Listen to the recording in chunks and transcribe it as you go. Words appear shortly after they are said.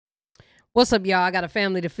What's up, y'all? I got a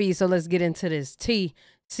family to feed, so let's get into this tea.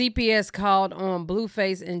 CPS called on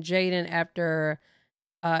BlueFace and Jaidyn after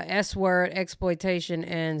S-word, exploitation,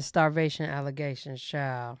 and starvation allegations.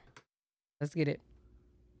 Child. Let's get it.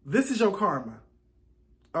 This is your karma,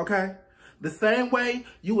 okay? The same way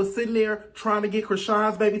you was sitting there trying to get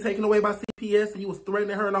Krishan's baby taken away by CPS and you was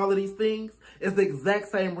threatening her and all of these things is the exact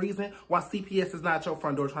same reason why CPS is not at your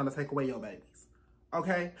front door trying to take away your babies,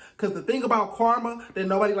 okay? Because the thing about karma that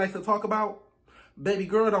nobody likes to talk about, baby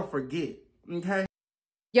girl, don't forget, okay?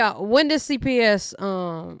 Yeah, when does CPS,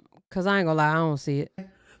 because I ain't gonna lie, I don't see it.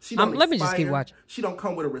 She don't let me just keep watching. She don't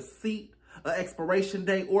come with a receipt, an expiration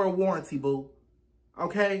date, or a warranty, boo,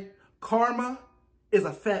 okay? Karma is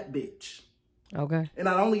a fat bitch. Okay. And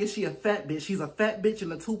not only is she a fat bitch, she's a fat bitch in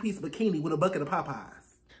a two-piece bikini with a bucket of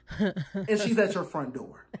Popeyes. And she's at your front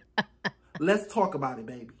door. Let's talk about it,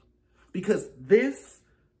 baby. Because this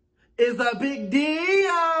is a big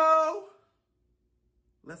deal.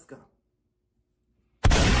 Let's go.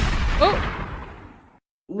 Oh.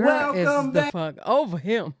 Welcome back. The fuck over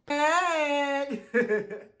him.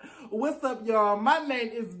 What's up, y'all? My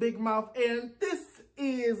name is Big Mouth, and this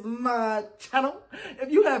is my channel. If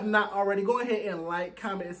you have not already, go ahead and like,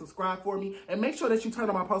 comment, and subscribe for me. And make sure that you turn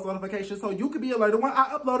on my post notifications so you can be alerted when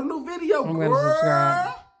I upload a new video. I'm going to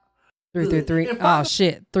subscribe. 333. Oh,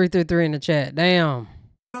 shit. 333 in the chat. Damn.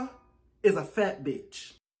 Is a fat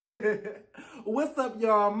bitch. What's up,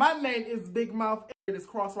 y'all? My name is Big Mouth. It is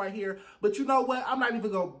Cross right here. But you know what? I'm not even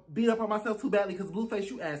going to beat up on myself too badly because BlueFace,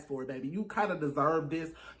 you asked for it, baby. You kind of deserve this.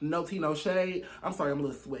 No tea, no shade. I'm sorry, I'm a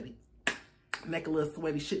little sweaty. Neck a little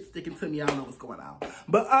sweaty, shit sticking to me. I don't know what's going on.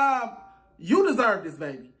 But you deserve this,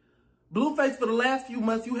 baby. BlueFace, for the last few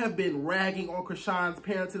months, you have been ragging on Krishan's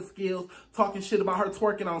parenting skills, talking shit about her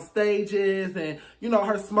twerking on stages and, you know,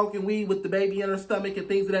 her smoking weed with the baby in her stomach and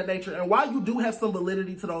things of that nature. And while you do have some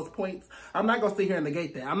validity to those points, I'm not going to sit here and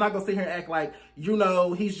negate that. I'm not going to sit here and act like, you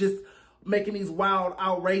know, he's just making these wild,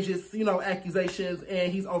 outrageous, you know, accusations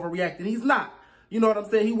and he's overreacting. He's not. You know what I'm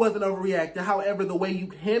saying? He wasn't overreacting. However, the way you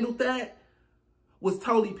handled that was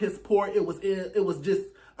totally piss poor. It was just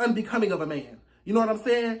unbecoming of a man. You know what I'm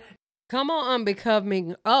saying? Come on,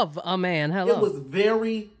 unbecoming of a man. Hello. It was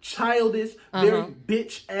very childish, very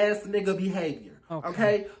bitch-ass nigga behavior.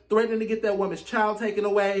 Okay? Threatening to get that woman's child taken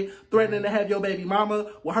away, threatening to have your baby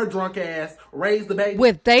mama with her drunk ass raise the baby.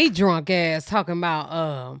 With they drunk ass talking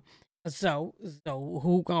about, so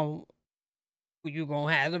who you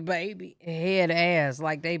gonna have the baby? Head ass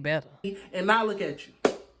like they better. And now look at you.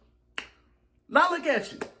 Now look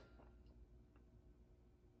at you.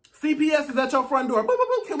 CPS is at your front door. Boop,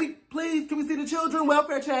 boop, boop. Can we see the children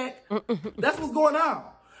welfare check? That's what's going on.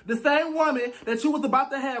 The same woman that you was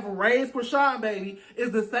about to have raise Krishan, baby,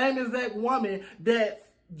 is the same exact woman that's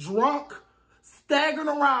drunk, staggering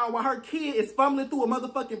around while her kid is fumbling through a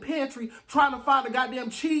motherfucking pantry trying to find a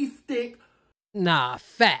goddamn cheese stick. Nah,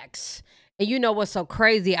 facts. And you know what's so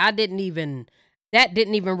crazy? That didn't even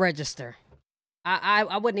register. I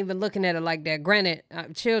wasn't even looking at it like that. Granted,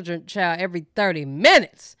 child, every 30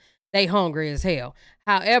 minutes, they hungry as hell.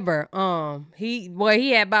 However,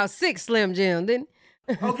 he had about 6 Slim Jim, didn't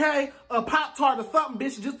he? Okay, a Pop-Tart or something,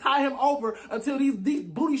 bitch. Just tie him over until these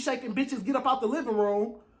booty-shaking bitches get up out the living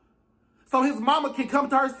room so his mama can come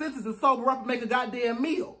to her senses and sober up and make a goddamn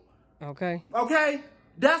meal. Okay. Okay?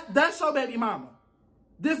 That's your baby mama.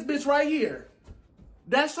 This bitch right here.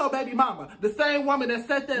 That's your baby mama. The same woman that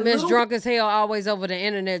said that Miss drunk as hell always over the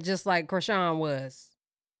internet just like Krishan was.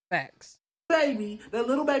 Facts. Baby, that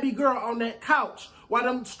little baby girl on that couch while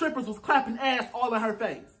them strippers was clapping ass all in her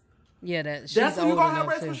face. Yeah, that's who you gonna have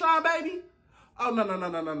raised Krishan, baby? Oh,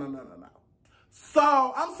 no.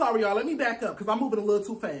 So, I'm sorry, y'all. Let me back up because I'm moving a little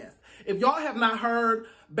too fast. If y'all have not heard,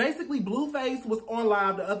 basically BlueFace was on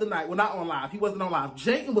live the other night. Well, not on live. He wasn't on live.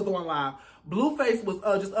 Jaidyn was on live. BlueFace was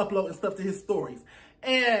just uploading stuff to his stories.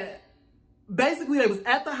 And basically they was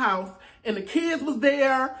at the house and the kids was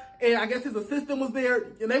there and I guess his assistant was there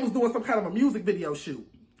and they was doing some kind of a music video shoot.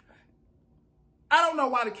 I don't know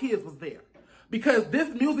why the kids was there because this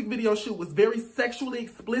music video shoot was very sexually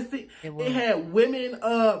explicit. It had women,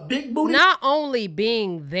 big booty. Not only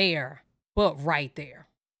being there, but right there.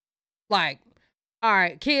 Like, all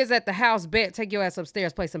right, kids at the house, bet, take your ass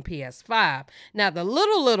upstairs, play some PS5. Now the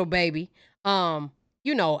little baby,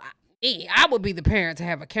 you know, I would be the parent to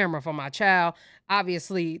have a camera for my child.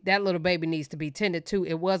 Obviously, that little baby needs to be tended to.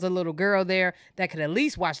 It was a little girl there that could at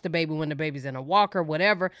least watch the baby when the baby's in a walker,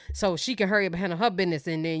 whatever, so she can hurry up and handle her business,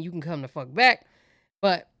 and then you can come the fuck back.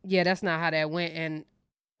 But, yeah, that's not how that went, and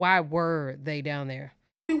why were they down there?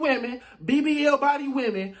 women, BBL body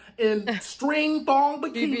women, in string thong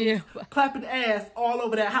bikinis, clapping ass all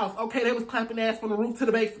over that house. Okay, they was clapping ass from the roof to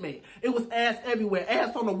the basement. It was ass everywhere.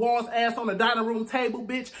 Ass on the walls, ass on the dining room table,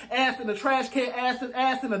 bitch. Ass in the trash can,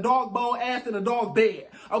 ass in the dog bowl, ass in the dog bed.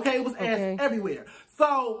 Okay, it was ass everywhere.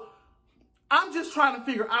 So, I'm just trying to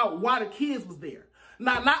figure out why the kids was there.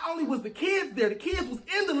 Now, not only was the kids there, the kids was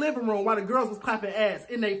in the living room while the girls was clapping ass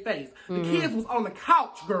in their face. The kids was on the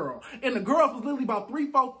couch, girl. And the girls was literally about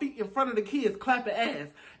 3-4 feet in front of the kids clapping ass.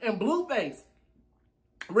 And BlueFace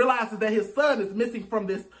realizes that his son is missing from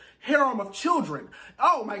this harem of children.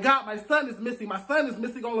 Oh my God, my son is missing. My son is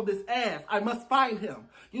missing all of this ass. I must find him.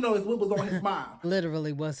 You know, is what was on his mind.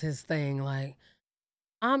 Literally was his thing. Like,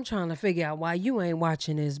 I'm trying to figure out why you ain't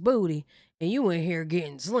watching his booty and you in here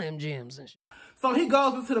getting Slim Jims and shit. So he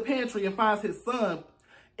goes into the pantry and finds his son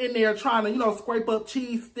in there trying to, you know, scrape up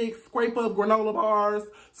cheese sticks, scrape up granola bars,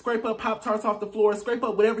 scrape up Pop-Tarts off the floor, scrape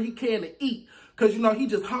up whatever he can to eat. Because, you know, he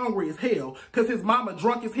just hungry as hell. Because his mama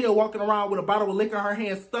drunk as hell walking around with a bottle of liquor in her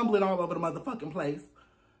hand, stumbling all over the motherfucking place.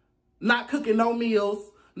 Not cooking no meals,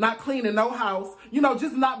 not cleaning no house. You know,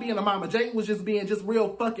 just not being a mama. Jaidyn was just being just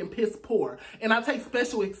real fucking piss poor. And I take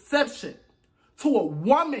special exception to a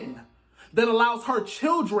woman that allows her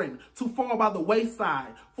children to fall by the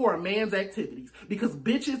wayside for a man's activities. Because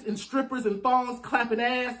bitches and strippers and thongs clapping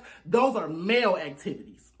ass, those are male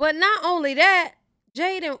activities. But not only that,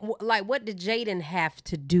 Jaidyn, like, what did Jaidyn have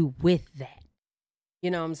to do with that?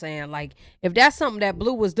 You know what I'm saying? Like, if that's something that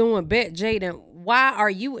Blue was doing, bet Jaidyn, why are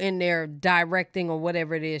you in there directing or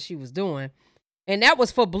whatever it is she was doing? And that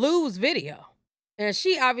was for Blue's video. And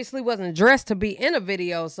she obviously wasn't dressed to be in a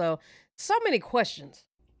video, so many questions.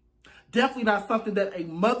 Definitely not something that a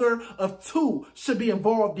mother of two should be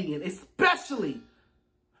involved in, especially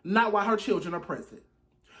not while her children are present.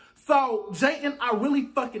 So, Jaidyn, I really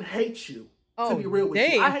fucking hate you, to be real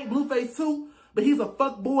with you. I hate BlueFace too, but he's a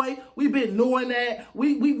fuck boy. We've been knowing that.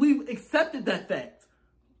 We've accepted that fact.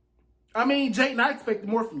 I mean, Jaidyn, I expected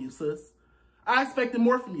more from you, sis. I expected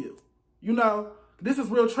more from you. You know, this is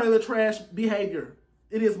real trailer trash behavior.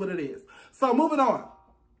 It is what it is. So, moving on.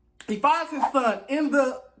 He finds his son in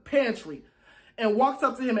the pantry and walks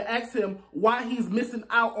up to him and asks him why he's missing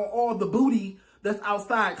out on all the booty that's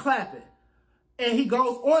outside clapping. And he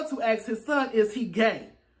goes on to ask his son, is he gay?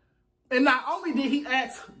 And not only did he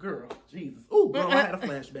ask, girl, Jesus. Ooh, girl, I had a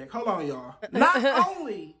flashback. Hold on, y'all. Not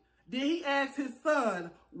only did he ask his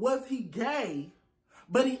son, was he gay,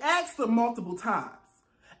 but he asked him multiple times.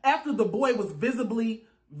 After the boy was visibly,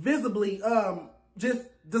 just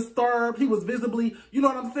disturbed. He was visibly, you know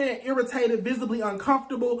what I'm saying, irritated, visibly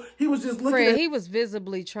uncomfortable. He was just looking at... He was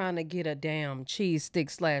visibly trying to get a damn cheese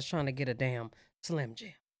stick / trying to get a damn Slim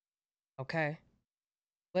Jim. Okay?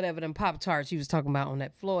 Whatever them Pop-Tarts he was talking about on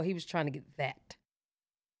that floor, he was trying to get that.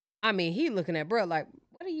 I mean, he looking at bro like,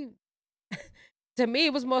 what are you... To me,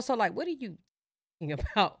 it was more so like, what are you thinking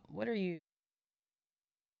about? What are you...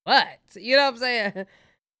 What? You know what I'm saying?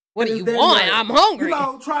 What do you want? I'm hungry. You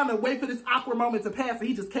know, trying to wait for this awkward moment to pass, and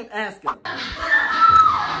he just kept asking.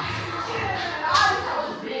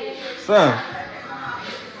 Son,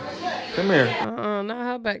 come here. Not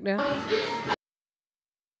her back there.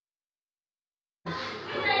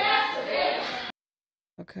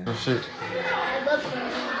 Okay. Oh, shit.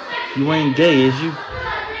 You ain't gay, is you?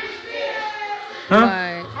 Huh?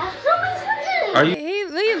 Like, are you?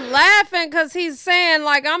 He laughing because he's saying,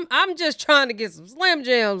 like, I'm just trying to get some Slim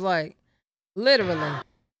Jims, like, literally.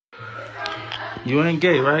 You ain't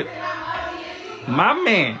gay, right? My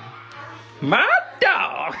man. My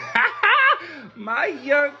dog. My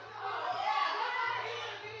young...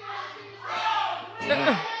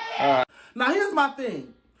 Now, here's my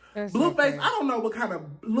thing. BlueFace, I don't know what kind of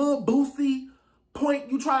little boosie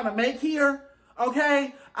point you trying to make here,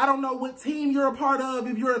 okay? I don't know what team you're a part of,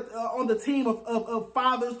 if you're on the team of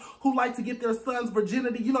fathers who like to get their sons'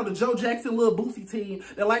 virginity. You know, the Joe Jackson little boosie team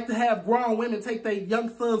that like to have grown women take their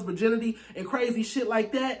young sons' virginity and crazy shit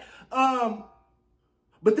like that.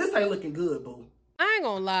 But this ain't looking good, boo. I ain't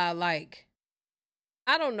gonna lie, like,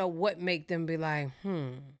 I don't know what make them be like,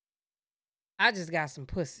 I just got some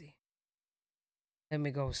pussy. Let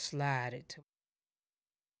me go slide it to me.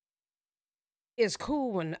 It's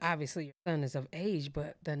cool when obviously your son is of age,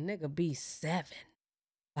 but the nigga be 7.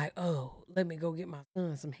 Like, oh, let me go get my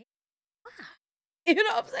son some hair. Why? You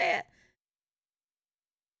know what I'm saying?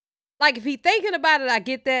 Like, if he thinking about it, I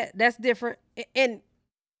get that. That's different. And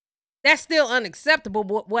that's still unacceptable.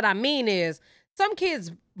 But what I mean is, some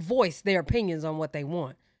kids voice their opinions on what they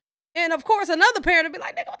want. And of course, another parent will be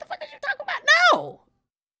like, nigga, what the fuck is you talking about? No.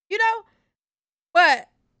 You know? But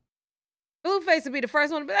Blueface would be the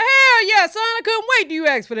first one to be like, hell yeah, son, I couldn't wait till you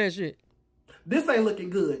asked for that shit. This ain't looking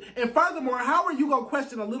good. And furthermore, how are you going to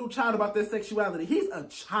question a little child about their sexuality? He's a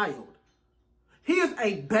child. He is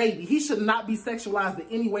a baby. He should not be sexualized in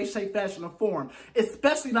any way, shape, fashion, or form.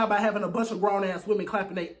 Especially not by having a bunch of grown-ass women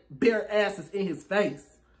clapping their bare asses in his face.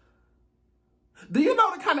 Do you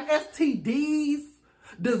know the kind of STDs,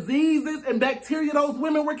 diseases, and bacteria those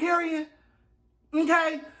women were carrying?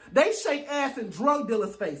 Okay? They shake ass in drug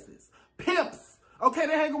dealers' faces. Pimps. Okay,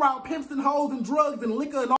 they hang around pimps and hoes and drugs and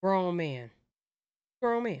liquor and all. Grown man.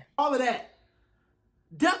 Grown man. All of that.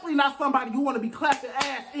 Definitely not somebody you want to be clapping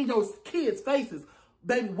ass in your kids' faces.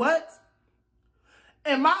 Baby, what?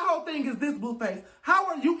 And my whole thing is this, Blueface. How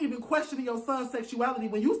are you even questioning your son's sexuality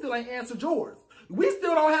when you still ain't answered yours? We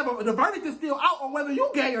still don't have the verdict is still out on whether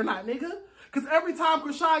you gay or not, nigga. Because every time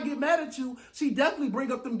Krishan get mad at you, she definitely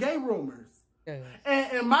bring up them gay rumors. Yeah.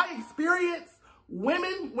 And in my experience,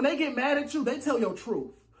 women, when they get mad at you, they tell your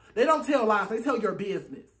truth. They don't tell lies. They tell your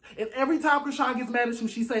business. And every time Krishan gets mad at you,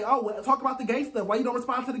 she say, oh, well, talk about the gay stuff. Why you don't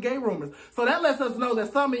respond to the gay rumors? So that lets us know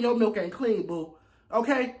that something in your milk ain't clean, boo.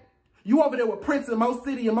 Okay? You over there with Prince and Mo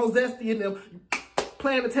City and Mo Zesty and them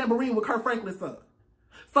playing the tambourine with Kurt Franklin's son.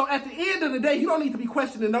 So at the end of the day, you don't need to be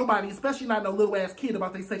questioning nobody, especially not no little ass kid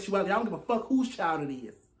about their sexuality. I don't give a fuck whose child it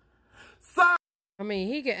is. So I mean,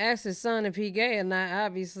 he can ask his son if he gay or not,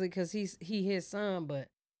 obviously, because he his son, but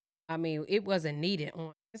I mean, it wasn't needed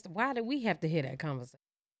on. Why did we have to hear that conversation?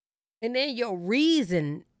 And then your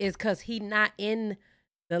reason is because he not in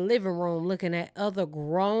the living room looking at other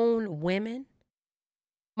grown women.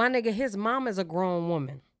 My nigga, his mama's a grown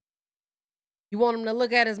woman. You want him to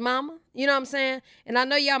look at his mama? You know what I'm saying? And I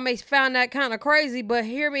know y'all may find that kind of crazy, but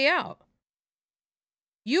hear me out.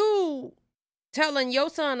 You telling your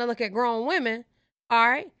son to look at grown women, all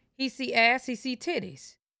right, he see ass, he see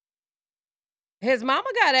titties. His mama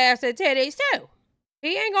got ass and titties too.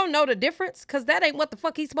 He ain't gonna know the difference because that ain't what the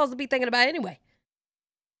fuck he's supposed to be thinking about anyway.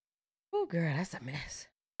 Oh, girl, that's a mess.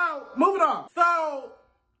 So, moving on. So,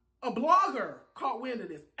 a blogger caught wind of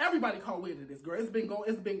this. Everybody caught wind of this, girl. It's been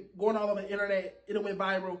going all over the internet. It went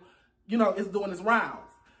viral. You know, it's doing its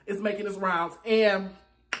rounds. It's making its rounds. And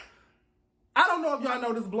I don't know if y'all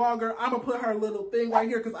know this blogger. I'm going to put her little thing right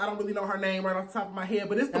here because I don't really know her name right off the top of my head.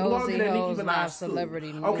 But it's the blogger that Nicki Minaj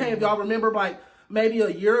celebrity. Okay, if y'all remember, like, maybe a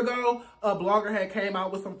year ago, a blogger had came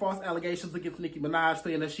out with some false allegations against Nicki Minaj,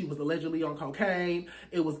 saying that she was allegedly on cocaine.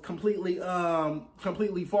 It was completely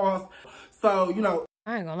false. So, you know,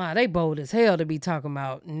 I ain't gonna lie, they bold as hell to be talking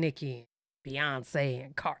about Nicki, Beyonce,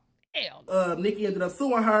 and Cartel. Nicki ended up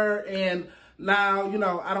suing her, and now, you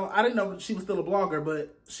know, I didn't know she was still a blogger,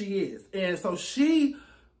 but she is. And so she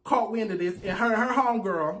caught wind of this, and her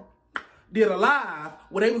homegirl did a live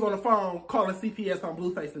where they was on the phone calling CPS on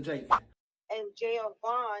BlueFace+Jaidyn. And J.L.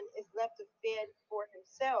 Vaughn is left to fend for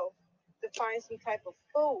himself to find some type of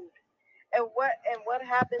food. And what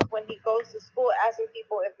happens when he goes to school asking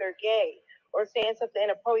people if they're gay or saying something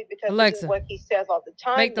inappropriate, because Alexa, this is what he says all the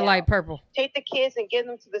time. Make the light purple. Take the kids and give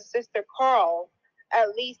them to the sister Carl. At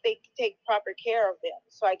least they take proper care of them.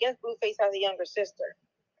 So I guess Blueface has a younger sister.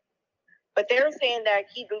 But they're saying that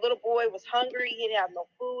the little boy was hungry, he didn't have no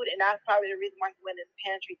food, and that's probably the reason why he went in the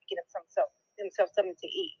pantry to get himself something to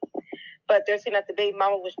eat. But they're saying that the baby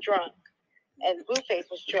mama was drunk and Blueface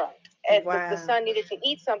was drunk. And the son needed to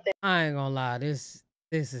eat something. I ain't gonna lie, this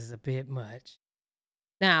is a bit much.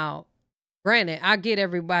 Now, granted, I get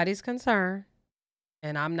everybody's concern,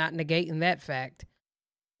 and I'm not negating that fact.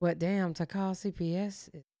 But damn, to call CPS,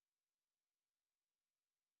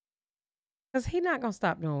 because he not gonna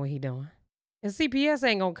stop doing what he doing. And CPS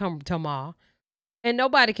ain't gonna come tomorrow. And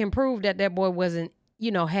nobody can prove that that boy wasn't,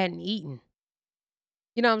 you know, hadn't eaten.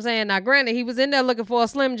 You know what I'm saying? Now, granted, he was in there looking for a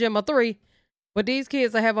Slim Jim or 3, but these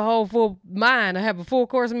kids will have a whole full mind to have a full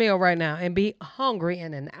course meal right now and be hungry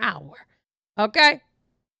in an hour. Okay?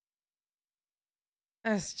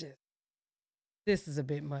 That's just, this is a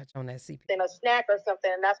bit much on that CPS. A snack or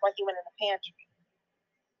something, and that's why he went in the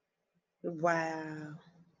pantry. Wow.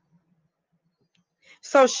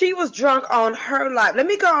 So she was drunk on her live. Let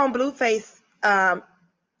me go on Blueface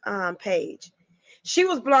page. She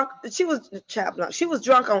was She was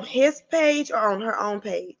drunk on his page or on her own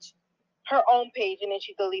page? Her own page, and then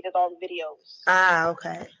she deleted all the videos. Ah,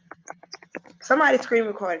 okay. Somebody screen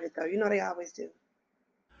recorded it though. You know they always do.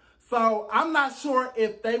 So I'm not sure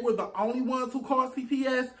if they were the only ones who called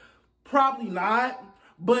CPS. Probably not.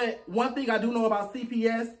 But one thing I do know about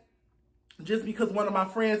CPS, just because one of my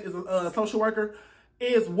friends is a social worker,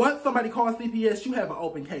 is once somebody calls CPS, you have an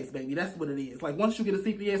open case, baby. That's what it is. Like, once you get a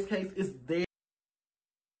CPS case, it's there.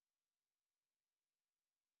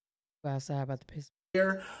 Go outside about the piss.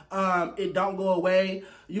 It don't go away.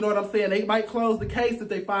 You know what I'm saying? They might close the case if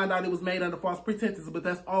they find out it was made under false pretenses, but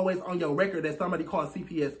that's always on your record that somebody called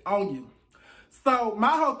CPS on you. So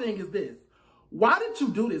my whole thing is this. Why did you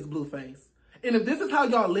do this, BlueFace? And if this is how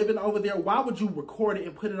y'all living over there, why would you record it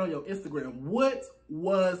and put it on your Instagram? What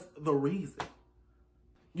was the reason?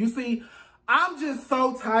 You see, I'm just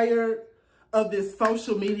so tired of this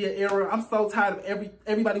social media era. I'm so tired of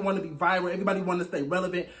everybody want to be viral. Everybody want to stay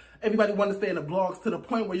relevant. Everybody want to stay in the blogs to the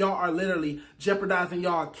point where y'all are literally jeopardizing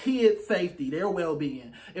y'all kids' safety, their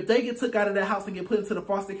well-being. If they get took out of their house and get put into the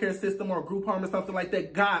foster care system or a group home or something like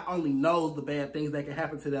that, God only knows the bad things that can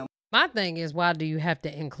happen to them. My thing is, why do you have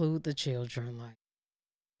to include the children? Like,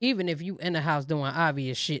 even if you in the house doing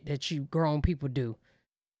obvious shit that you grown people do,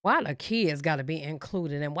 why the kids got to be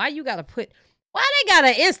included? And why you got to why they got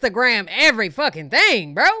to Instagram every fucking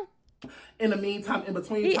thing, bro? In the meantime, in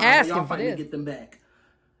between time, y'all fighting to get them back.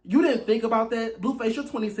 You didn't think about that? BlueFace, you're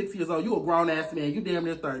 26 years old. You a grown-ass man. You damn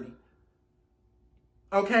near 30.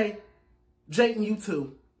 Okay? Jaidyn, you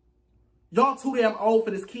too. Y'all too damn old for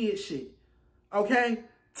this kid shit. Okay?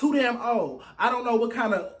 Too damn old. I don't know what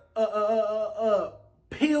kind of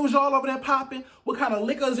pills y'all over there popping, what kind of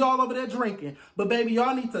liquors y'all over there drinking. But baby,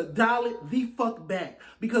 y'all need to dial it the fuck back.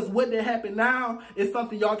 Because what that happened now is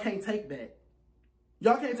something y'all can't take back.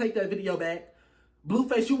 Y'all can't take that video back.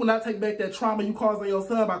 BlueFace, you will not take back that trauma you caused on your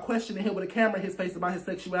son by questioning him with a camera in his face about his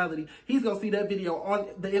sexuality. He's going to see that video on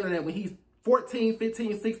the internet when he's 14,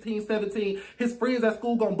 15, 16, 17. His friends at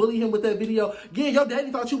school going to bully him with that video. Yeah, your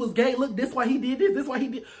daddy thought you was gay. Look, this why he did this. This why he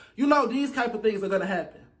did. You know, these type of things are going to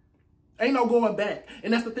happen. Ain't no going back.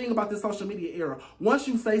 And that's the thing about this social media era. Once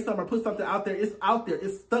you say something or put something out there.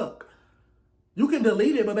 It's stuck. You can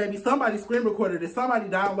delete it, but baby, somebody screen recorded it. Somebody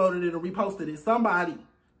downloaded it or reposted it. Somebody.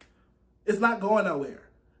 It's not going nowhere.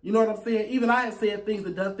 You know what I'm saying? Even I have said things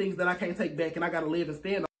and done things that I can't take back, and I got to live and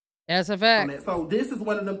stand on. That's a fact. That. So this is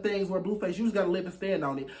one of them things where BlueFace, you just got to live and stand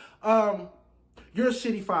on it. You're a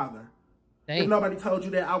shitty father. If nobody told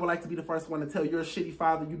you that, I would like to be the first one to tell you you're a shitty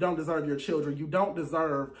father. You don't deserve your children. You don't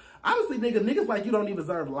deserve... Honestly, niggas like you don't even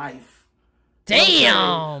deserve life. Damn! You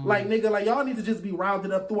know like, nigga, like, y'all need to just be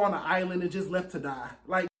rounded up, threw on an island, and just left to die.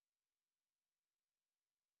 Like...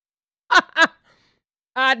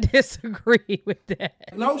 I disagree with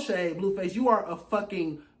that. No shade, BlueFace. You are a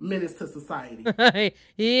fucking menace to society.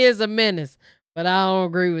 He is a menace, but I don't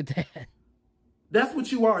agree with that. That's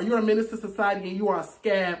what you are. You're a menace to society, and you are a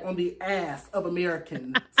scab on the ass of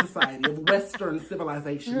American society, of Western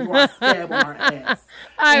civilization. You are a scab on our ass.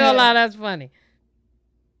 I ain't gonna lie, that's funny.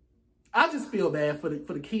 I just feel bad for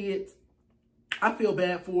the kids. I feel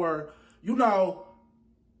bad for, you know,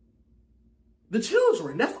 the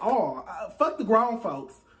children. That's all. Fuck the grown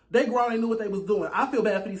folks. They grown, they knew what they was doing. I feel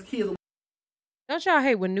bad for these kids. Don't y'all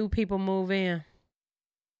hate when new people move in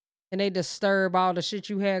and they disturb all the shit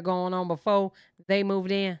you had going on before they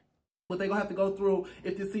moved in? What they gonna have to go through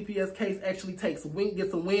if this CPS case actually gets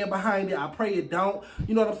some wind behind it. I pray it don't.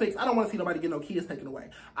 You know what I'm saying? I don't want to see nobody get no kids taken away.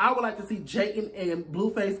 I would like to see Jaidyn and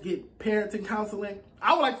BlueFace get parenting counseling.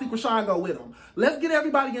 I would like to see Krishan go with them. Let's get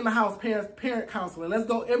everybody in the house parent counseling. Let's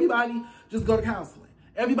go. Everybody just go to counseling.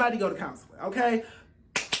 Everybody go to counseling. Okay?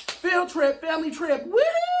 Field trip, family trip. Woo!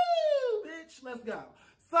 Bitch, let's go.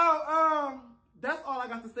 So, that's all I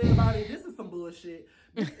got to say about it. This is some bullshit.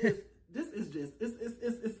 This is just,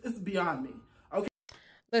 it's beyond me. Okay.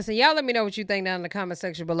 Listen, y'all let me know what you think down in the comment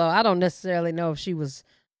section below. I don't necessarily know if she was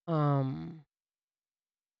calling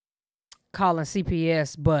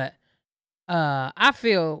CPS, but I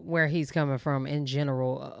feel where he's coming from in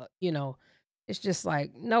general. You know, it's just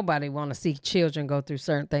like nobody want to see children go through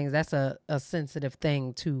certain things. That's a sensitive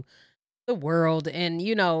thing to the world. And,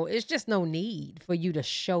 you know, it's just no need for you to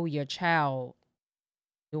show your child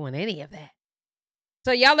doing any of that.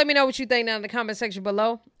 So y'all let me know what you think down in the comment section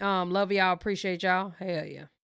below. Love y'all. Appreciate y'all. Hell yeah.